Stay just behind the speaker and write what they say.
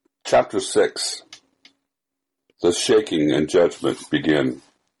Chapter 6. The shaking and judgment begin.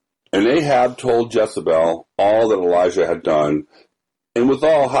 And Ahab told Jezebel all that Elijah had done, and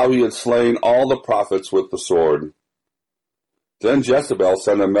withal how he had slain all the prophets with the sword. Then Jezebel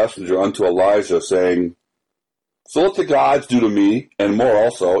sent a messenger unto Elijah, saying, So let the gods do to me, and more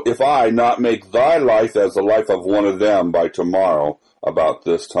also, if I not make thy life as the life of one of them by tomorrow about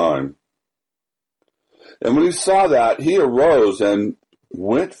this time. And when he saw that, he arose and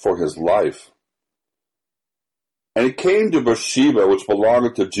went for his life. And he came to Beersheba, which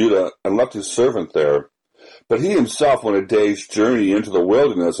belongeth to Judah, and left his servant there. But he himself went a day's journey into the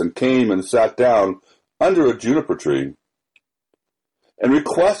wilderness, and came and sat down under a juniper tree, and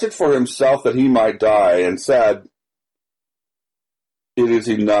requested for himself that he might die, and said, It is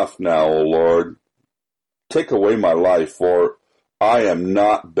enough now, O Lord. Take away my life, for I am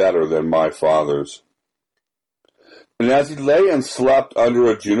not better than my fathers. And as he lay and slept under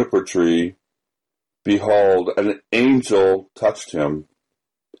a juniper tree, behold, an angel touched him,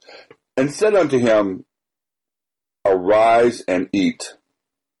 and said unto him, Arise and eat.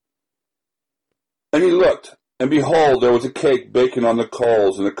 And he looked, and behold, there was a cake baking on the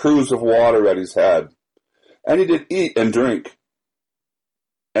coals, and a cruse of water at his head. And he did eat and drink,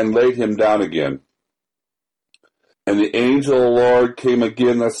 and laid him down again. And the angel of the Lord came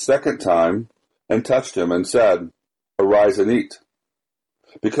again a second time, and touched him, and said, Arise and eat,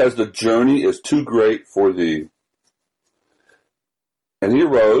 because the journey is too great for thee. And he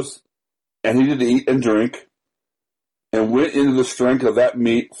arose, and he did eat and drink, and went into the strength of that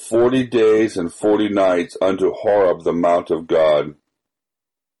meat 40 days and 40 nights unto Horeb the mount of God.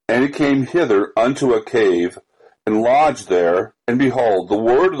 And he came hither unto a cave, and lodged there, and behold, the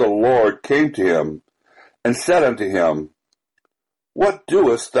word of the Lord came to him, and said unto him, What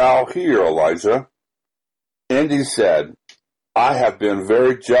doest thou here, Elijah? And he said, I have been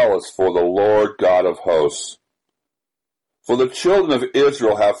very jealous for the Lord God of hosts. For the children of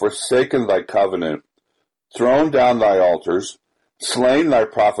Israel have forsaken thy covenant, thrown down thy altars, slain thy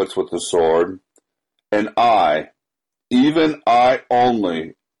prophets with the sword, and I, even I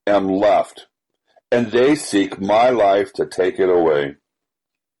only, am left, and they seek my life to take it away.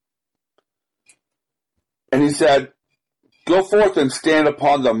 And he said, Go forth and stand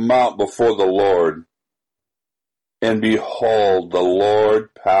upon the mount before the Lord. And behold, the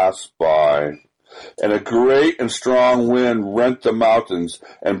Lord passed by, and a great and strong wind rent the mountains,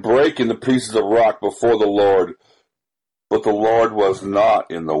 and brake in the pieces of rock before the Lord. But the Lord was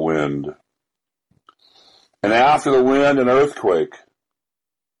not in the wind. And after the wind, an earthquake.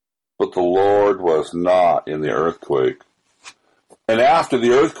 But the Lord was not in the earthquake. And after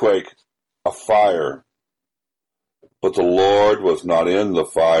the earthquake, a fire. But the Lord was not in the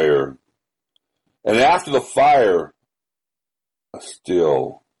fire. And after the fire, a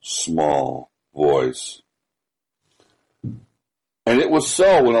still, small voice. And it was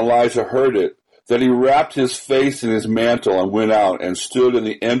so, when Elijah heard it, that he wrapped his face in his mantle, and went out, and stood in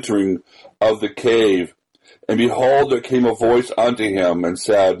the entering of the cave. And behold, there came a voice unto him, and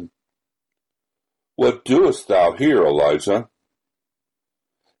said, What doest thou here, Elijah?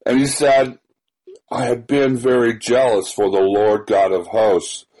 And he said, I have been very jealous for the Lord God of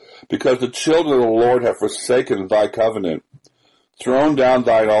hosts, because the children of the Lord have forsaken thy covenant, thrown down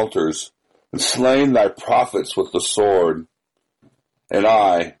thine altars, and slain thy prophets with the sword. And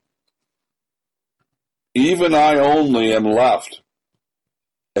I, even I only, am left,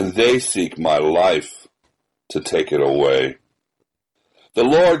 and they seek my life to take it away. The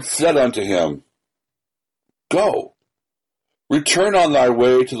Lord said unto him, Go, return on thy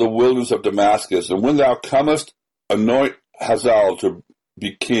way to the wilderness of Damascus, and when thou comest, anoint Hazael to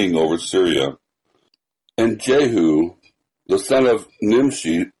be king over Syria. And Jehu, the son of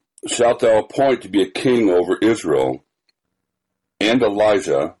Nimshi, shalt thou appoint to be a king over Israel. And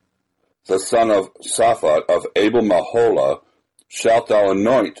Elijah, the son of Shaphat of Abel-Meholah, shalt thou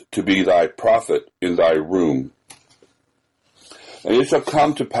anoint to be thy prophet in thy room. And it shall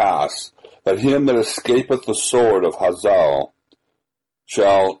come to pass that him that escapeth the sword of Hazael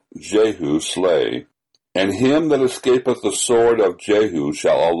shall Jehu slay, and him that escapeth the sword of Jehu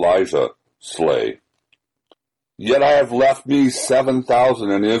shall Elijah slay. Yet I have left me 7,000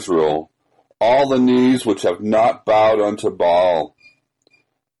 in Israel, all the knees which have not bowed unto Baal,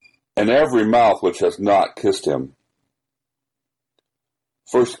 and every mouth which has not kissed him.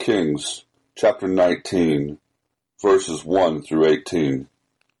 1 Kings chapter 19, verses 1 through 18.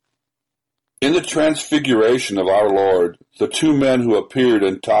 In the transfiguration of our Lord, the two men who appeared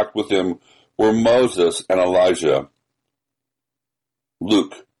and talked with him were Moses and Elijah.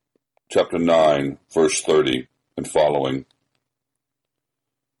 Luke chapter 9, verse 30 and following.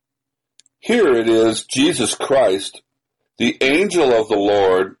 Here it is Jesus Christ, the angel of the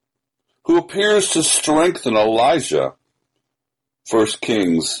Lord, who appears to strengthen Elijah. 1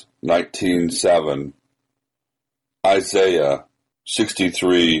 Kings 19:7, Isaiah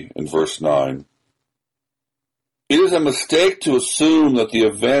 63 and verse 9. It is a mistake to assume that the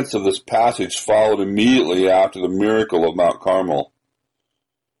events of this passage followed immediately after the miracle of Mount Carmel.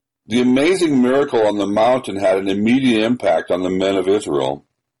 The amazing miracle on the mountain had an immediate impact on the men of Israel.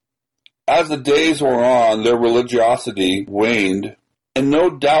 As the days wore on, their religiosity waned, and no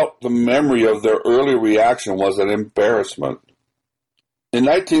doubt the memory of their early reaction was an embarrassment. In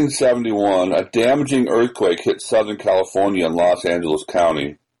 1971, a damaging earthquake hit Southern California and Los Angeles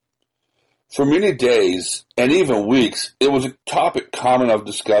County. For many days, and even weeks, it was a topic common of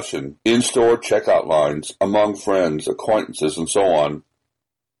discussion, in-store checkout lines, among friends, acquaintances, and so on.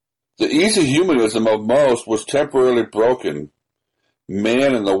 The easy humanism of most was temporarily broken.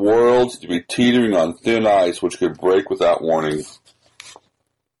 Man and the world seemed to be teetering on thin ice which could break without warning.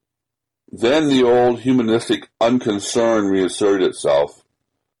 Then the old humanistic unconcern reasserted itself,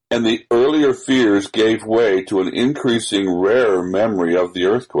 and the earlier fears gave way to an increasing rarer memory of the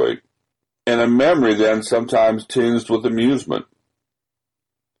earthquake, and a memory then sometimes tinged with amusement.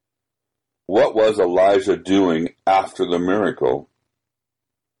 What was Elijah doing after the miracle?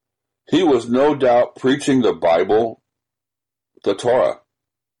 He was no doubt preaching the Bible, the Torah.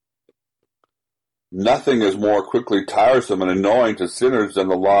 Nothing is more quickly tiresome and annoying to sinners than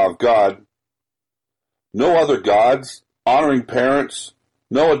the law of God. No other gods, honoring parents,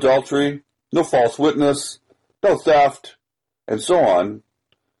 no adultery, no false witness, no theft, and so on.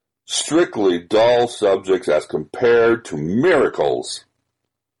 Strictly dull subjects as compared to miracles.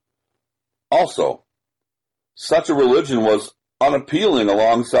 Also, such a religion was unappealing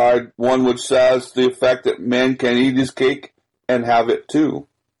alongside one which says the effect that man can eat his cake and have it too,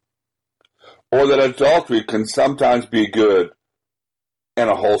 or that adultery can sometimes be good and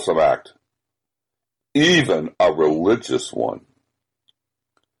a wholesome act, even a religious one.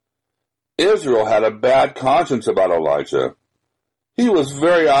 Israel had a bad conscience about Elijah. He was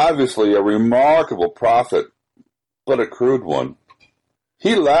very obviously a remarkable prophet, but a crude one.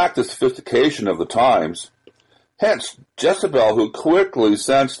 He lacked the sophistication of the times. Hence, Jezebel, who quickly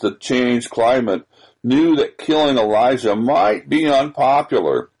sensed the changed climate, knew that killing Elijah might be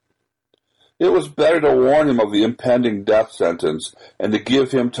unpopular. It was better to warn him of the impending death sentence and to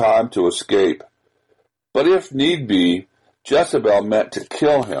give him time to escape. But if need be, Jezebel meant to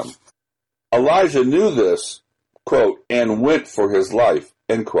kill him. Elijah knew this, quote, and went for his life,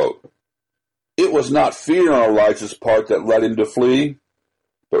 end quote. It was not fear on Elijah's part that led him to flee,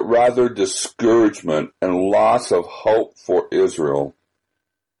 but rather discouragement and loss of hope for Israel.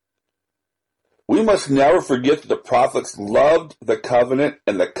 We must never forget that the prophets loved the covenant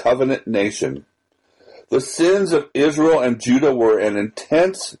and the covenant nation. The sins of Israel and Judah were an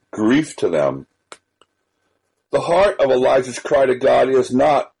intense grief to them. The heart of Elijah's cry to God is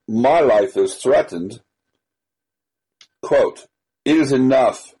not, "My life is threatened." Quote, "It is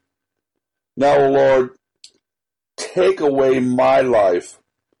enough. Now, Lord, take away my life,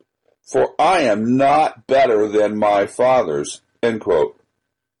 for I am not better than my fathers." End quote.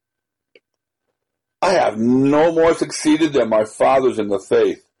 I have no more succeeded than my fathers in the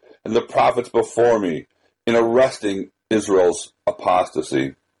faith and the prophets before me in arresting Israel's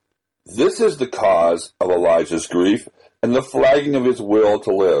apostasy. This is the cause of Elijah's grief and the flagging of his will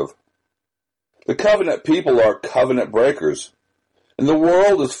to live. The covenant people are covenant breakers, and the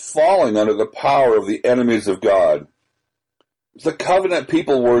world is falling under the power of the enemies of God. The covenant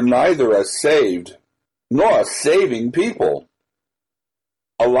people were neither a saved nor a saving people.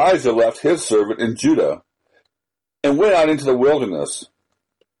 Elijah left his servant in Judah and went out into the wilderness.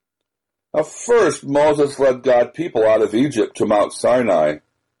 Now, first, Moses led God's people out of Egypt to Mount Sinai,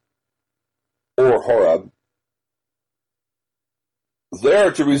 or Horeb,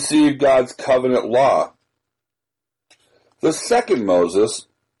 there to receive God's covenant law. The second Moses,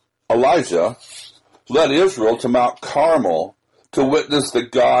 Elijah, led Israel to Mount Carmel to witness the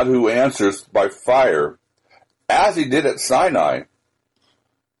God who answers by fire, as he did at Sinai.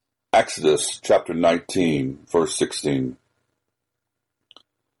 Exodus chapter 19, verse 16.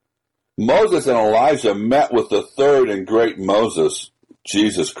 Moses and Elijah met with the third and great Moses,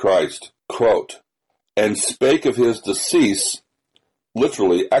 Jesus Christ, quote, and spake of his decease,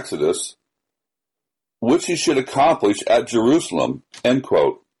 literally Exodus, which he should accomplish at Jerusalem, end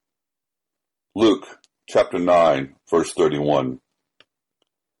quote. Luke chapter 9, verse 31.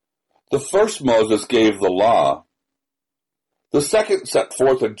 The first Moses gave the law. The second set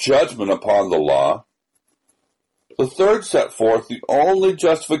forth a judgment upon the law. The third set forth the only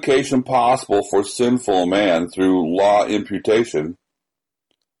justification possible for sinful man through law imputation,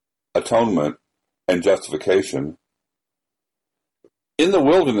 atonement, and justification. In the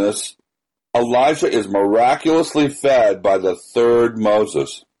wilderness, Elijah is miraculously fed by the third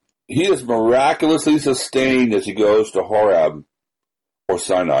Moses. He is miraculously sustained as he goes to Horeb, or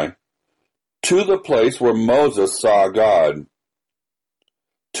Sinai, to the place where Moses saw God,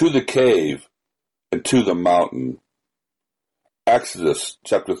 to the cave, and to the mountain. Exodus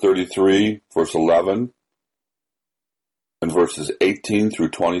chapter 33, verse 11, and verses 18 through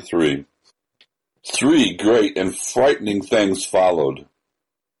 23. 3 great and frightening things followed: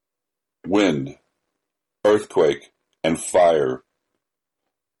 wind, earthquake, and fire,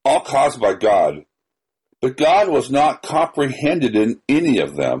 all caused by God, but God was not comprehended in any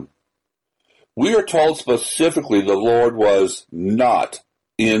of them. We are told specifically the Lord was not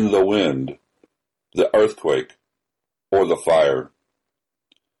in the wind, the earthquake, or the fire.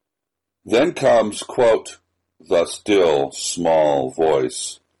 Then comes, quote, the still small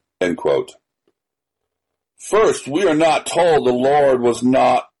voice, end quote. First, we are not told the Lord was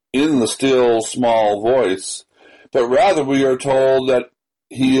not in the still small voice, but rather we are told that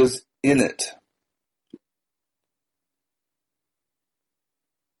he is in it.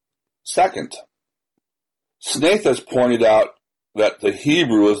 Second, Snaith has pointed out that the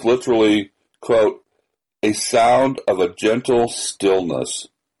Hebrew is literally, quote, a sound of a gentle stillness,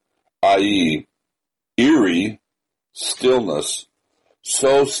 i.e., eerie stillness,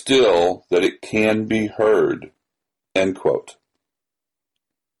 so still that it can be heard, end quote.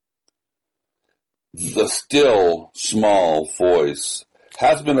 The still small voice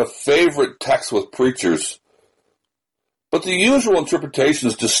has been a favorite text with preachers, but the usual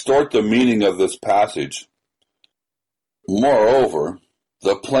interpretations distort the meaning of this passage. Moreover,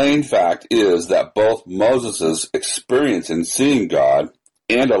 the plain fact is that both Moses' experience in seeing God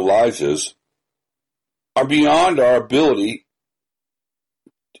and Elijah's are beyond our ability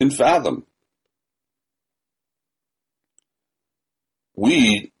to fathom.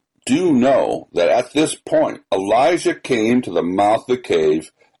 We do know that at this point, Elijah came to the mouth of the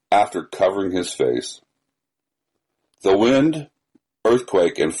cave after covering his face. The wind,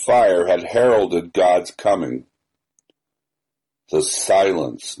 earthquake, and fire had heralded God's coming. The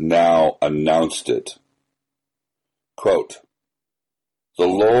silence now announced it. Quote, the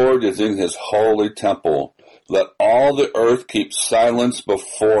Lord is in his holy temple. Let all the earth keep silence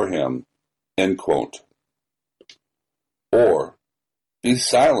before him. End quote. Or, be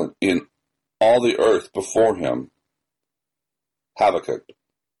silent in all the earth before him. Habakkuk,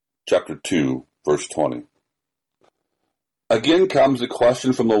 chapter 2, verse 20. Again comes a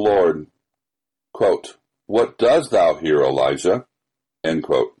question from the Lord. Quote, what dost thou hear, Elijah? End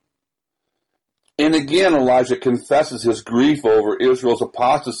quote. And again Elijah confesses his grief over Israel's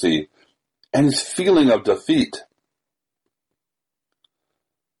apostasy and his feeling of defeat.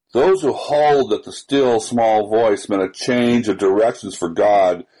 Those who hold that the still small voice meant a change of directions for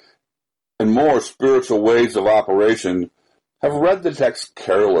God and more spiritual ways of operation have read the text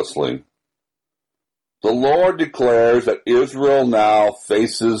carelessly. The Lord declares that Israel now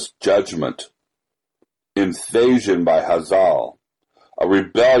faces judgment, invasion by Hazael, a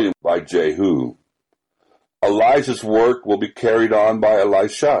rebellion by Jehu. Elijah's work will be carried on by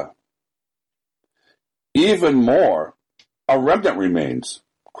Elisha. Even more, a remnant remains,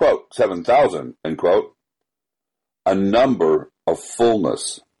 quote, 7,000, end quote, a number of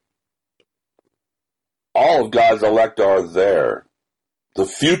fullness. All of God's elect are there. The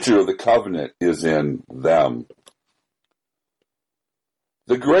future of the covenant is in them.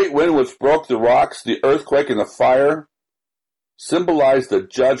 The great wind which broke the rocks, the earthquake, and the fire symbolize the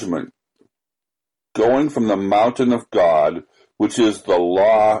judgment going from the mountain of God, which is the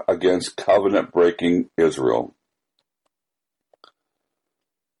law against covenant-breaking Israel.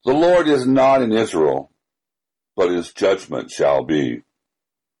 The Lord is not in Israel, but his judgment shall be.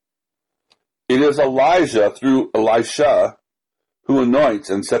 It is Elijah through Elisha who anoints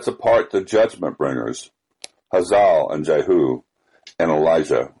and sets apart the judgment bringers, Hazael and Jehu, and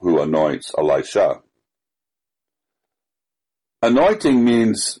Elijah who anoints Elisha. Anointing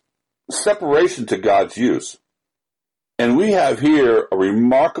means separation to God's use. And we have here a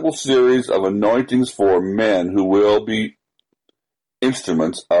remarkable series of anointings for men who will be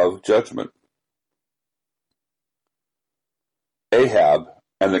instruments of judgment. Ahab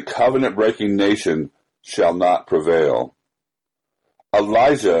and the covenant-breaking nation shall not prevail.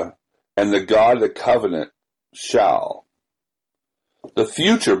 Elijah and the God of the covenant shall. The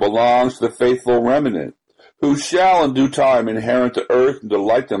future belongs to the faithful remnant, who shall in due time inherit the earth and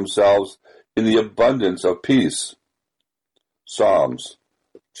delight themselves in the abundance of peace. Psalms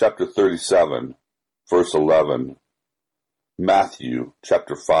chapter 37, verse 11. Matthew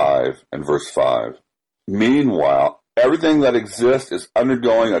chapter 5 and verse 5. Meanwhile, everything that exists is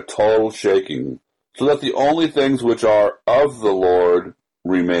undergoing a total shaking, so that the only things which are of the Lord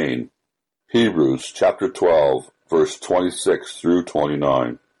remain. Hebrews chapter 12, verse 26 through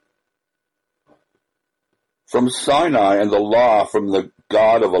 29. From Sinai and the law from the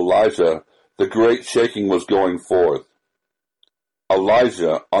God of Elijah, the great shaking was going forth.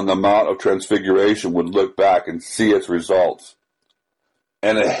 Elijah, on the Mount of Transfiguration, would look back and see its results,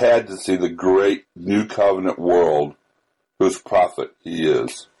 and ahead to see the great new covenant world whose prophet he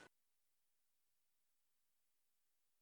is.